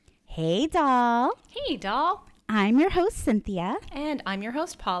Hey, doll. Hey, doll. I'm your host, Cynthia. And I'm your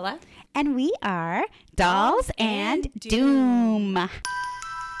host, Paula. And we are Dolls and Doom.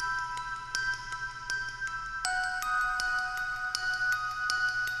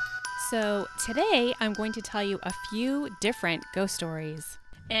 So today I'm going to tell you a few different ghost stories.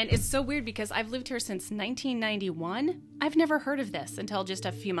 And it's so weird because I've lived here since 1991. I've never heard of this until just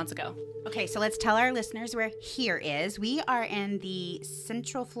a few months ago. Okay, so let's tell our listeners where here is. We are in the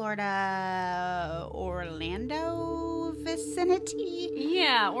Central Florida, Orlando vicinity.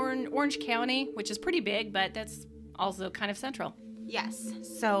 Yeah, or in Orange County, which is pretty big, but that's also kind of central. Yes,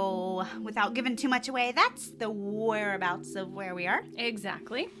 so without giving too much away, that's the whereabouts of where we are.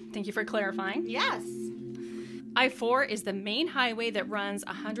 Exactly. Thank you for clarifying. Yes. I-4 is the main highway that runs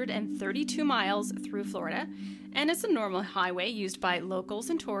 132 miles through Florida, and it's a normal highway used by locals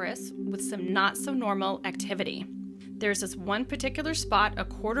and tourists with some not-so-normal activity. There's this one particular spot a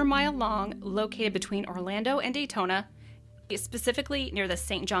quarter-mile long located between Orlando and Daytona, specifically near the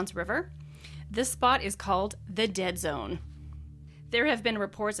St. Johns River. This spot is called the Dead Zone. There have been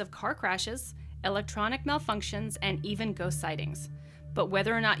reports of car crashes, electronic malfunctions, and even ghost sightings. But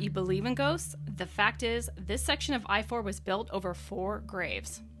whether or not you believe in ghosts, the fact is this section of I-4 was built over 4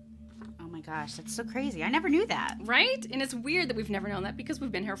 graves. Oh my gosh, that's so crazy. I never knew that. Right? And it's weird that we've never known that because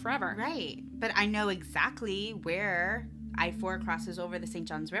we've been here forever. Right. But I know exactly where I-4 crosses over the St.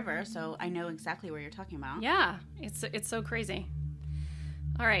 Johns River, so I know exactly where you're talking about. Yeah, it's so crazy.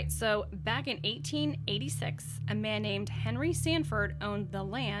 All right, so back in 1886, a man named Henry Sanford owned the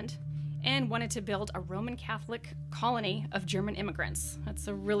land and wanted to build a Roman Catholic colony of German immigrants. That's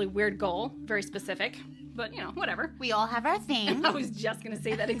a really weird goal, very specific, but whatever. We all have our thing. I was just going to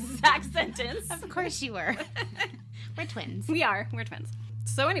say that exact sentence. Of course you were. We're twins. We're twins.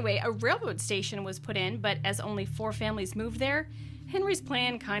 So anyway, a railroad station was put in, but as only 4 families moved there, Henry's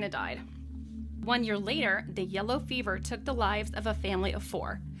plan kind of died. 1 year later, the yellow fever took the lives of a family of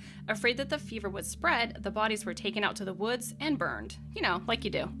 4. Afraid that the fever would spread, the bodies were taken out to the woods and burned. Like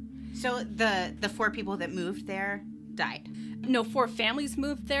you do. So the 4 people that moved there died? No, 4 families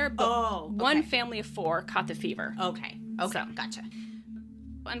moved there, but one family of 4 caught the fever. Okay, so, gotcha.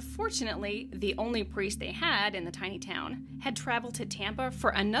 Unfortunately, the only priest they had in the tiny town had traveled to Tampa for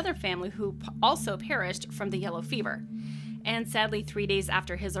another family who also perished from the yellow fever. And sadly, 3 days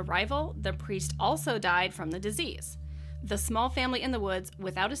after his arrival, the priest also died from the disease. The small family in the woods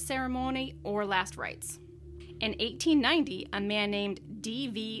without a ceremony or last rites. In 1890, a man named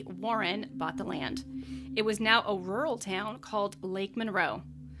D.V. Warren bought the land. It was now a rural town called Lake Monroe.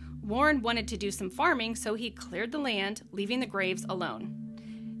 Warren wanted to do some farming, so he cleared the land, leaving the graves alone.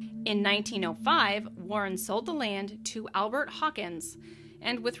 In 1905, Warren sold the land to Albert Hawkins,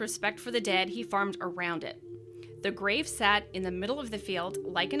 and with respect for the dead, he farmed around it. The grave sat in the middle of the field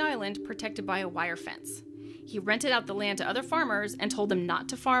like an island protected by a wire fence. He rented out the land to other farmers and told them not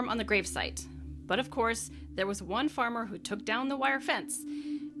to farm on the gravesite. But of course, there was one farmer who took down the wire fence,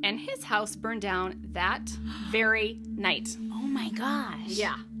 and his house burned down that very night. Oh my gosh.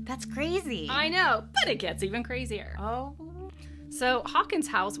 Yeah. That's crazy. I know, but it gets even crazier. Oh. So Hawkins'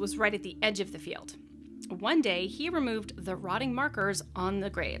 house was right at the edge of the field. One day, he removed the rotting markers on the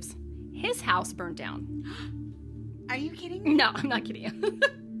graves. His house burned down. Are you kidding me? No, I'm not kidding you.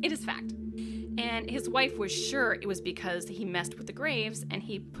 It is fact. And his wife was sure it was because he messed with the graves and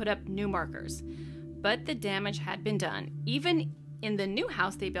he put up new markers. But the damage had been done. Even in the new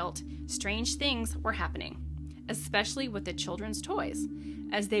house they built, strange things were happening, especially with the children's toys.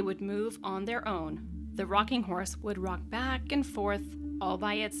 As they would move on their own, the rocking horse would rock back and forth all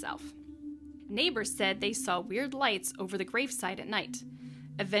by itself. Neighbors said they saw weird lights over the gravesite at night.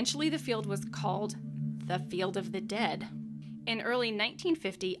 Eventually the field was called the Field of the Dead. In early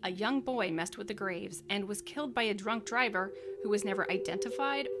 1950, a young boy messed with the graves and was killed by a drunk driver who was never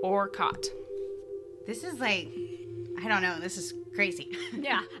identified or caught. This is I don't know, this is crazy.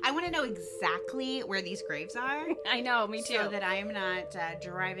 Yeah. I want to know exactly where these graves are. I know, me too. So that I'm not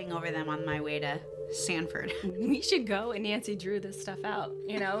driving over them on my way to Sanford. We should go and Nancy Drew this stuff out.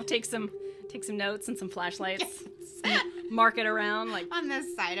 Take some notes and some flashlights. Yes. Mark it around on the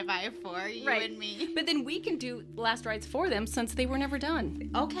side of I-4, you right. and me. But then we can do last rites for them since they were never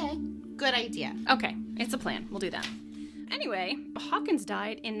done. Okay, good idea. Okay, it's a plan. We'll do that. Anyway, Hawkins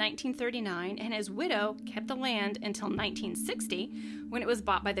died in 1939 and his widow kept the land until 1960 when it was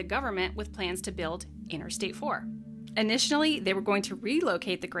bought by the government with plans to build Interstate 4. Initially, they were going to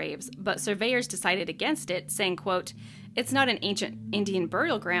relocate the graves, but surveyors decided against it, saying, quote, "It's not an ancient Indian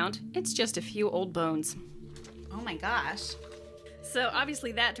burial ground, it's just a few old bones." Oh my gosh. So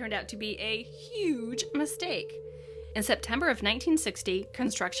obviously that turned out to be a huge mistake. In September of 1960,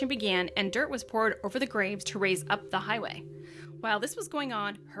 construction began and dirt was poured over the graves to raise up the highway. While this was going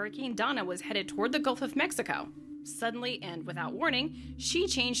on, Hurricane Donna was headed toward the Gulf of Mexico. Suddenly, and without warning, she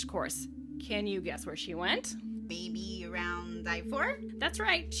changed course. Can you guess where she went? Maybe around I-4? That's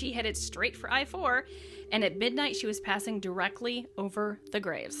right, she headed straight for I-4, and at midnight she was passing directly over the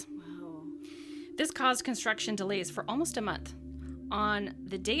graves. Wow. This caused construction delays for almost a month. On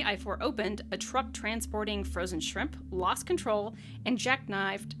the day I-4 opened, a truck transporting frozen shrimp lost control and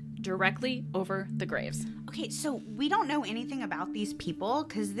jackknifed directly over the graves. Okay, so we don't know anything about these people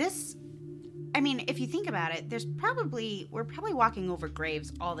because this, I mean, if you think about it, we're probably walking over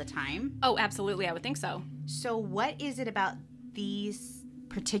graves all the time. Oh, absolutely, I would think so. So what is it about these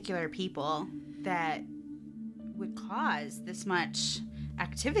particular people that would cause this much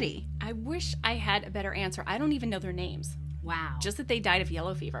activity? I wish I had a better answer. I don't even know their names. Wow. Just that they died of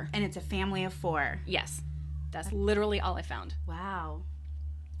yellow fever. And it's a family of 4. Yes. That's literally all I found. Wow.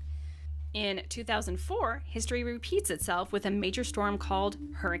 In 2004, history repeats itself with a major storm called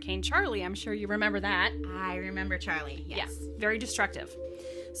Hurricane Charlie. I'm sure you remember that. I remember Charlie. Yes. Yeah, very destructive.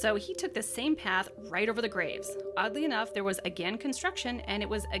 So he took the same path right over the graves. Oddly enough, there was again construction and it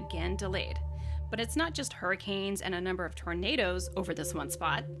was again delayed. But it's not just hurricanes and a number of tornadoes over this one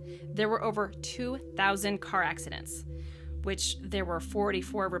spot. There were over 2,000 car accidents, which there were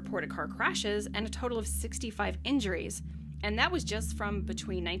 44 reported car crashes and a total of 65 injuries. And that was just from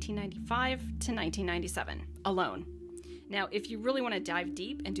between 1995 to 1997 alone. Now, if you really want to dive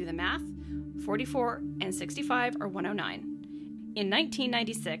deep and do the math, 44 and 65 are 109. In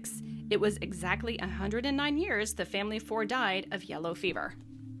 1996, it was exactly 109 years the family of 4 died of yellow fever.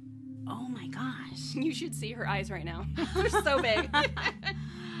 Oh my gosh. You should see her eyes right now. They're so big.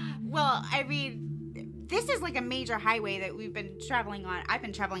 Well, I mean, this is like a major highway that we've been traveling on. I've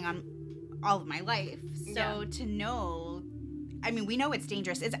been traveling on all of my life. So to know, I mean, we know it's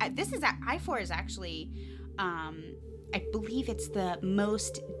dangerous. I-4 is actually, I believe it's the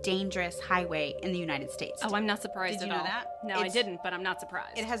most dangerous highway in the United States. Oh, I'm not surprised Did you at know all. that? No, I didn't, but I'm not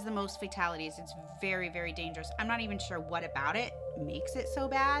surprised. It has the most fatalities. It's very, very dangerous. I'm not even sure what about it makes it so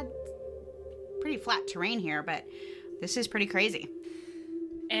bad. Pretty flat terrain here, but this is pretty crazy.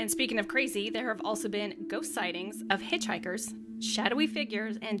 And speaking of crazy, there have also been ghost sightings of hitchhikers, shadowy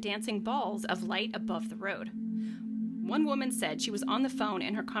figures, and dancing balls of light above the road. One woman said she was on the phone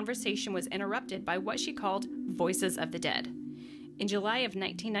and her conversation was interrupted by what she called voices of the dead. In July of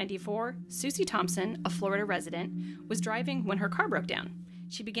 1994, Susie Thompson, a Florida resident, was driving when her car broke down.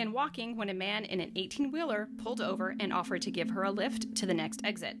 She began walking when a man in an 18-wheeler pulled over and offered to give her a lift to the next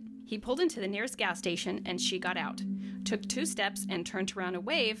exit. He pulled into the nearest gas station and she got out, took 2 steps and turned around to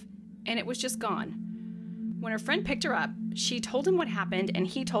wave, and it was just gone. When her friend picked her up, she told him what happened and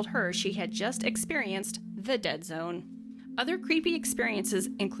he told her she had just experienced the dead zone. Other creepy experiences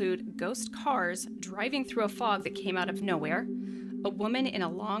include ghost cars driving through a fog that came out of nowhere, a woman in a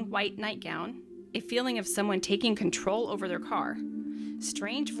long white nightgown, a feeling of someone taking control over their car,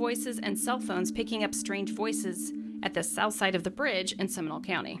 strange voices and cell phones picking up strange voices at the south side of the bridge in Seminole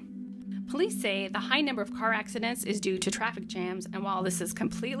County. Police say the high number of car accidents is due to traffic jams, and while this is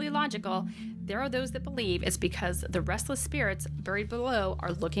completely logical, there are those that believe it's because the restless spirits buried below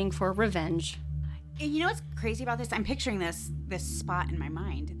are looking for revenge. And you know what's crazy about this? I'm picturing this spot in my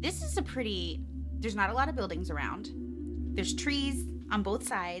mind. This is there's not a lot of buildings around. There's trees on both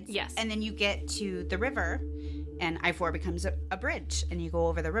sides. Yes. And then you get to the river, and I-4 becomes a bridge, and you go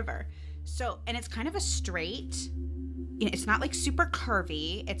over the river. So, and it's kind of a straight, it's not like super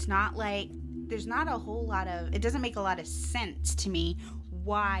curvy. It's not like, there's not a whole lot of, it doesn't make a lot of sense to me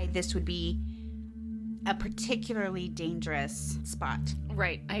why this would be a particularly dangerous spot.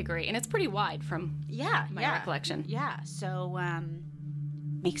 Right, I agree. And it's pretty wide from my recollection. Yeah, so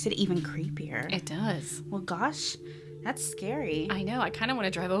makes it even creepier. It does. Well, gosh, that's scary. I know. I kind of want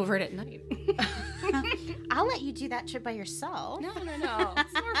to drive over it at night. I'll let you do that trip by yourself. No.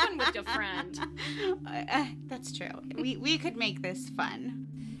 It's more fun with your friend. That's true. We could make this fun.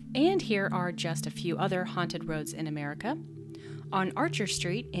 And here are just a few other haunted roads in America. On Archer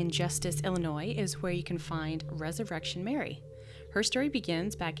Street in Justice, Illinois, is where you can find Resurrection Mary. Her story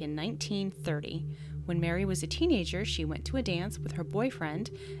begins back in 1930. When Mary was a teenager, she went to a dance with her boyfriend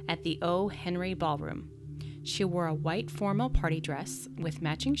at the O. Henry Ballroom. She wore a white formal party dress with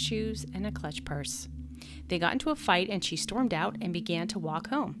matching shoes and a clutch purse. They got into a fight and she stormed out and began to walk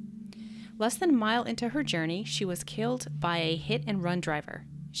home. Less than a mile into her journey, she was killed by a hit-and-run driver.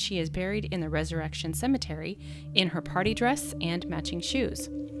 She is buried in the Resurrection Cemetery in her party dress and matching shoes.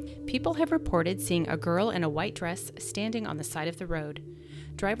 People have reported seeing a girl in a white dress standing on the side of the road.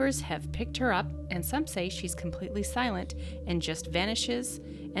 Drivers have picked her up, and some say she's completely silent and just vanishes,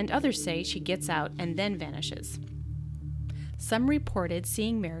 and others say she gets out and then vanishes. Some reported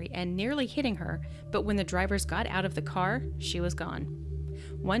seeing Mary and nearly hitting her, but when the drivers got out of the car, she was gone.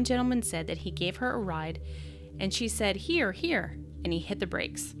 One gentleman said that he gave her a ride, and she said, "Here, here," and he hit the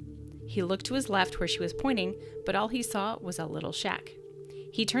brakes. He looked to his left where she was pointing, but all he saw was a little shack.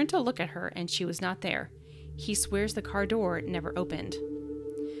 He turned to look at her, and she was not there. He swears the car door never opened.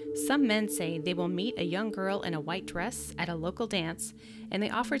 Some men say they will meet a young girl in a white dress at a local dance, and they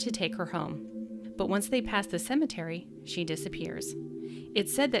offer to take her home. But once they pass the cemetery, she disappears.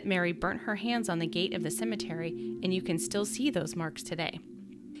 It's said that Mary burnt her hands on the gate of the cemetery, and you can still see those marks today.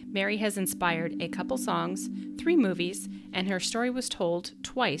 Mary has inspired a couple songs, 3 movies, and her story was told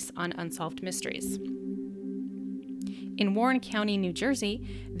twice on Unsolved Mysteries. In Warren County, New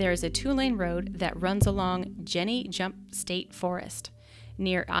Jersey, there is a 2-lane road that runs along Jenny Jump State Forest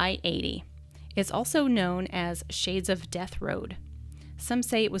near I-80. It's also known as Shades of Death Road. Some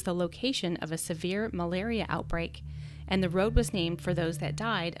say it was the location of a severe malaria outbreak, and the road was named for those that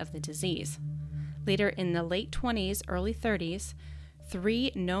died of the disease. Later in the late 20s, early 30s,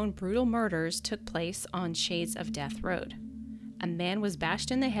 3 known brutal murders took place on Shades of Death Road. A man was bashed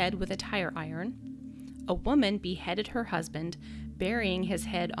in the head with a tire iron. A woman beheaded her husband, burying his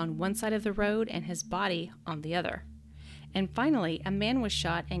head on one side of the road and his body on the other. And finally, a man was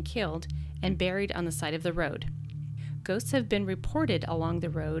shot and killed and buried on the side of the road. Ghosts have been reported along the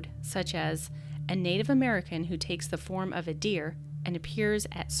road, such as a Native American who takes the form of a deer and appears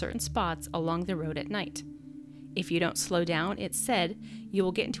at certain spots along the road at night. If you don't slow down, it's said, you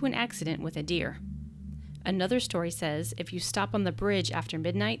will get into an accident with a deer. Another story says if you stop on the bridge after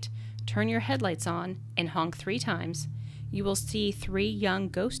midnight, turn your headlights on, and honk 3 times, you will see 3 young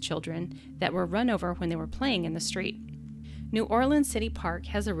ghost children that were run over when they were playing in the street. New Orleans City Park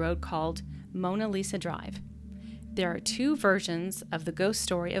has a road called Mona Lisa Drive. There are 2 versions of the ghost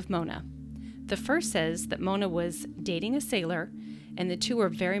story of Mona. The first says that Mona was dating a sailor, and the 2 were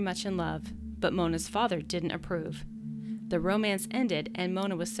very much in love, but Mona's father didn't approve. The romance ended, and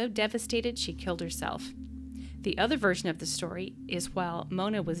Mona was so devastated she killed herself. The other version of the story is while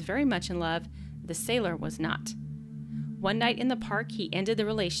Mona was very much in love, the sailor was not. One night in the park, he ended the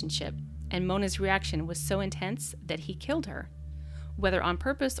relationship, and Mona's reaction was so intense that he killed her. Whether on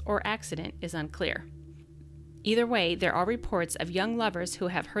purpose or accident is unclear. Either way, there are reports of young lovers who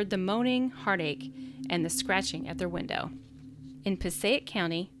have heard the moaning, heartache, and the scratching at their window. In Passaic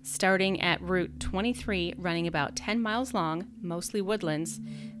County, starting at Route 23 running about 10 miles long, mostly woodlands,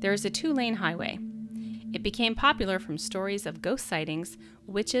 there is a 2-lane highway. It became popular from stories of ghost sightings,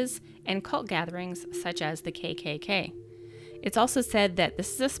 witches, and cult gatherings such as the KKK. It's also said that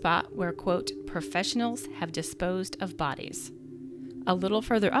this is a spot where, quote, professionals have disposed of bodies. A little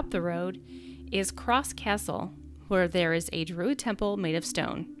further up the road is Cross Castle, where there is a druid temple made of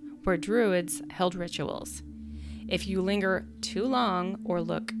stone, where druids held rituals. If you linger too long or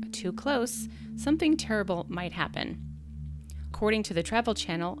look too close, something terrible might happen. According to the Travel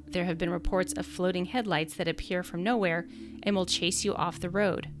Channel, there have been reports of floating headlights that appear from nowhere and will chase you off the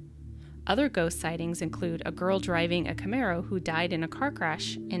road. Other ghost sightings include a girl driving a Camaro who died in a car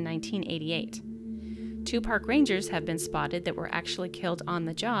crash in 1988. 2 park rangers have been spotted that were actually killed on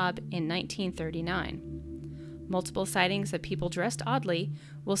the job in 1939. Multiple sightings of people dressed oddly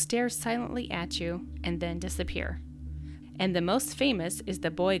will stare silently at you and then disappear. And the most famous is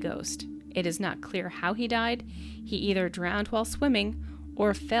the boy ghost. It is not clear how he died. He either drowned while swimming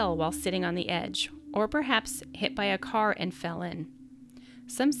or fell while sitting on the edge, or perhaps hit by a car and fell in.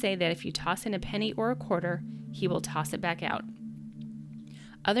 Some say that if you toss in a penny or a quarter, he will toss it back out.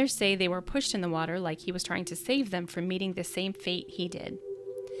 Others say they were pushed in the water like he was trying to save them from meeting the same fate he did.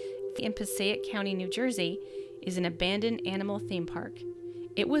 In Passaic County, New Jersey, is an abandoned animal theme park.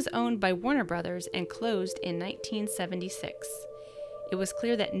 It was owned by Warner Brothers and closed in 1976. It was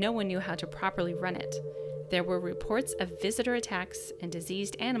clear that no one knew how to properly run it. There were reports of visitor attacks and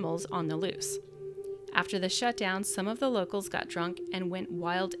diseased animals on the loose. After the shutdown, some of the locals got drunk and went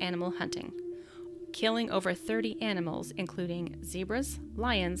wild animal hunting, killing over 30 animals, including zebras,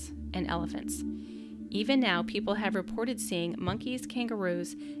 lions, and elephants. Even now, people have reported seeing monkeys,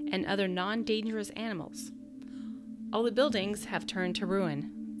 kangaroos, and other non-dangerous animals. All the buildings have turned to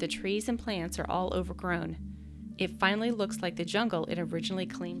ruin. The trees and plants are all overgrown. It finally looks like the jungle it originally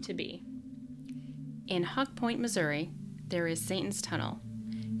claimed to be. In Hawk Point, Missouri, there is Satan's Tunnel,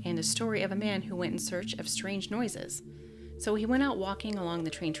 and a story of a man who went in search of strange noises. So he went out walking along the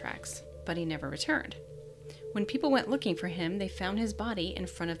train tracks, but he never returned. When people went looking for him, they found his body in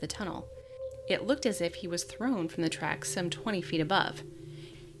front of the tunnel. It looked as if he was thrown from the tracks some 20 feet above.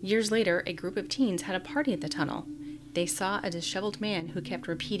 Years later, a group of teens had a party at the tunnel. They saw a disheveled man who kept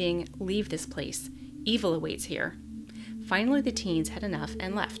repeating, "Leave this place. Evil awaits here." Finally, the teens had enough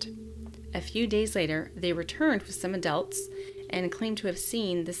and left. A few days later, they returned with some adults and claimed to have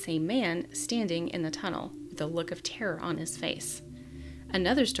seen the same man standing in the tunnel with a look of terror on his face.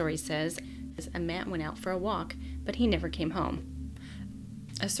 Another story says a man went out for a walk, but he never came home.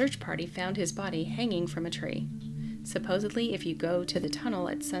 A search party found his body hanging from a tree. Supposedly, if you go to the tunnel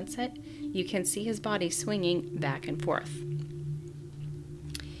at sunset, you can see his body swinging back and forth.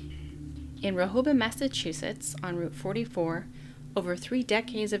 In Rehoboth, Massachusetts, on Route 44, over 3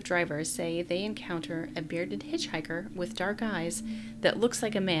 decades of drivers say they encounter a bearded hitchhiker with dark eyes that looks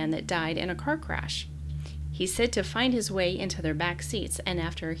like a man that died in a car crash. He's said to find his way into their back seats, and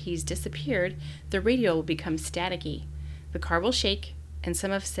after he's disappeared, the radio will become staticky. The car will shake, and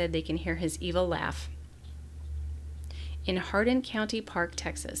some have said they can hear his evil laugh. In Hardin County Park,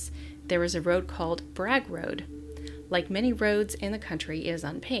 Texas, there is a road called Bragg Road. Like many roads in the country, it is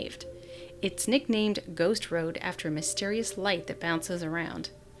unpaved. It's nicknamed Ghost Road after a mysterious light that bounces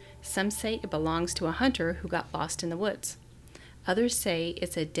around. Some say it belongs to a hunter who got lost in the woods. Others say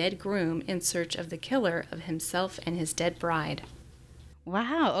it's a dead groom in search of the killer of himself and his dead bride.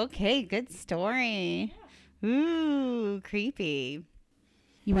 Wow, okay, good story. Ooh, creepy.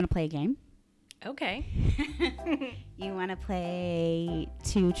 You want to play a game? Okay. You want to play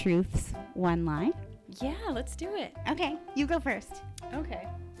 2 truths, 1 lie? Yeah, let's do it. Okay, you go first. Okay.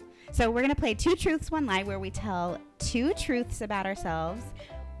 So we're going to play 2 truths, 1 lie, where we tell 2 truths about ourselves,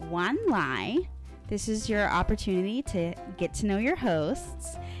 1 lie. This is your opportunity to get to know your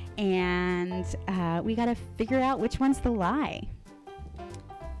hosts, and we got to figure out which one's the lie.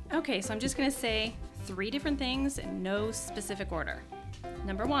 Okay, so I'm just going to say 3 different things in no specific order.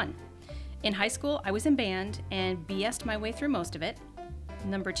 Number 1, in high school, I was in band and BS'd my way through most of it.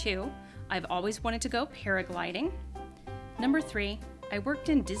 Number 2, I've always wanted to go paragliding. Number 3, I worked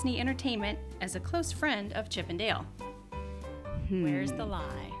in Disney Entertainment as a close friend of Chip and Dale. Where's the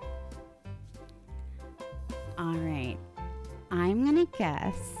lie? All right. I'm going to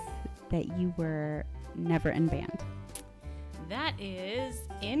guess that you were never in band. That is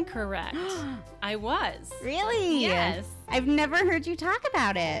incorrect. I was. Really? Yes. I've never heard you talk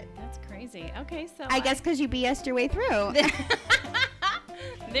about it. That's crazy. Okay, so I guess because you BS'd your way through.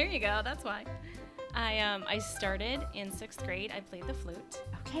 There you go. That's why. I started in 6th grade. I played the flute.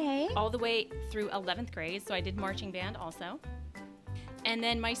 Okay. All the way through 11th grade, so I did marching band also. And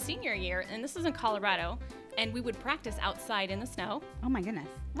then my senior year, and this was in Colorado, and we would practice outside in the snow. Oh my goodness.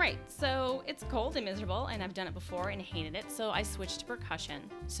 Right, so it's cold and miserable, and I've done it before and hated it, so I switched to percussion.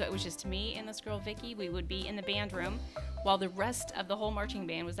 So it was just me and this girl, Vicky. We would be in the band room while the rest of the whole marching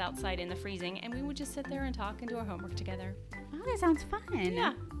band was outside in the freezing, and we would just sit there and talk and do our homework together. Oh, that sounds fun.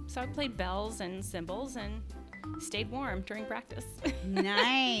 Yeah, so I played bells and cymbals and stayed warm during practice.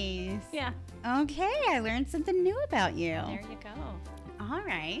 Nice. Yeah. Okay, I learned something new about you. There you go. All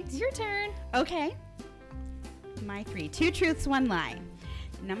right. It's your turn. Okay. My 3. 2 truths, 1 lie.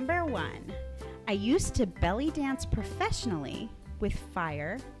 Number 1, I used to belly dance professionally with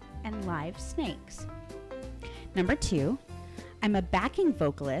fire and live snakes. Number 2, I'm a backing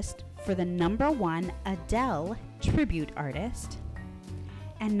vocalist for the #1 Adele tribute artist.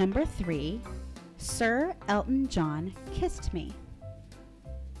 And number 3, Sir Elton John kissed me.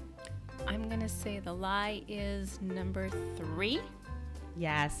 I'm going to say the lie is number 3.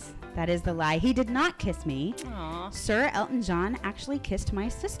 Yes, that is the lie. He did not kiss me. Aw. Sir Elton John actually kissed my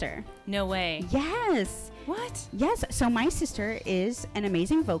sister. No way. Yes. What? Yes. So my sister is an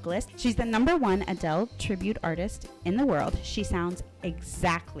amazing vocalist. She's the #1 Adele tribute artist in the world. She sounds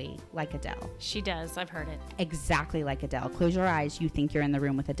exactly like Adele. She does. I've heard it. Exactly like Adele. Close your eyes. You think you're in the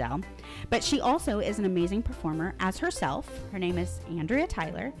room with Adele. But she also is an amazing performer as herself. Her name is Andrea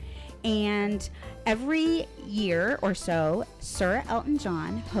Tyler. And every year or so, Sir Elton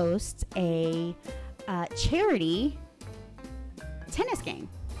John hosts a charity tennis game.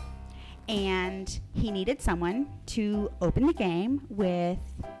 And he needed someone to open the game with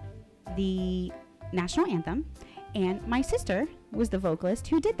the national anthem. And my sister was the vocalist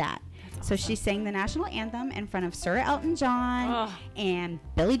who did that. So she sang the national anthem in front of Sir Elton John and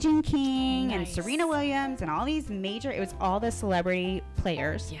Billie Jean King and Serena Williams and all these major, it was all the celebrity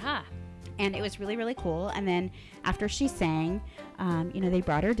players. Yeah. And it was really, really cool. And then after she sang, they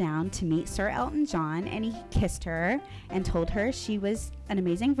brought her down to meet Sir Elton John, and he kissed her and told her she was an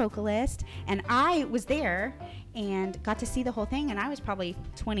amazing vocalist. And I was there and got to see the whole thing. And I was probably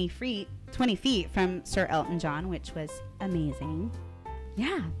 20 feet from Sir Elton John, which was amazing.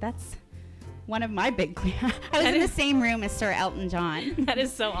 Yeah, that's one of my big I was in the same room as Sir Elton John. That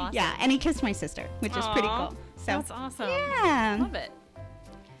is so awesome. Yeah, and he kissed my sister, which is pretty cool. So that's awesome. Yeah. Love it.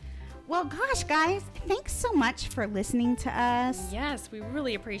 Well, gosh, guys, thanks so much for listening to us. Yes, we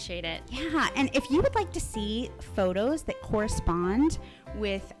really appreciate it. Yeah, and if you would like to see photos that correspond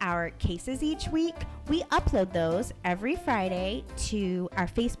with our cases each week, we upload those every Friday to our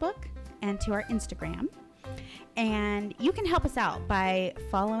Facebook and to our Instagram. And you can help us out by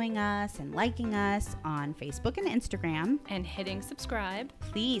following us and liking us on Facebook and Instagram. And hitting subscribe.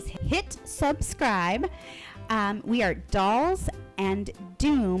 Please hit subscribe. We are Dolls and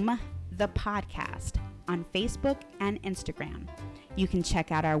Doom, the podcast, on Facebook and Instagram. You can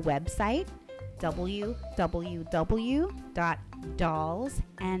check out our website,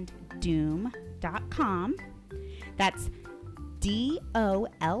 www.dollsanddoom.com. That's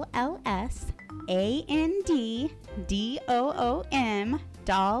DOLLSANDDOOM,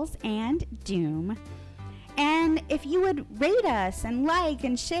 Dolls and Doom. And if you would rate us and like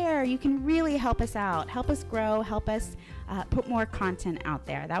and share, you can really help us out, help us grow, help us put more content out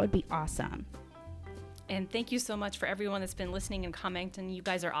there. That would be awesome. And thank you so much for everyone that's been listening and commenting. You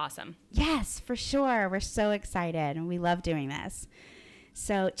guys are awesome. Yes, for sure. We're so excited and we love doing this.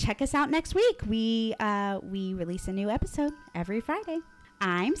 So check us out next week. We release a new episode every Friday.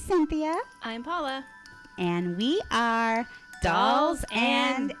 I'm Cynthia. I'm Paula. And we are Dolls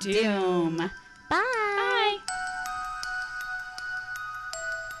and Doom. Bye.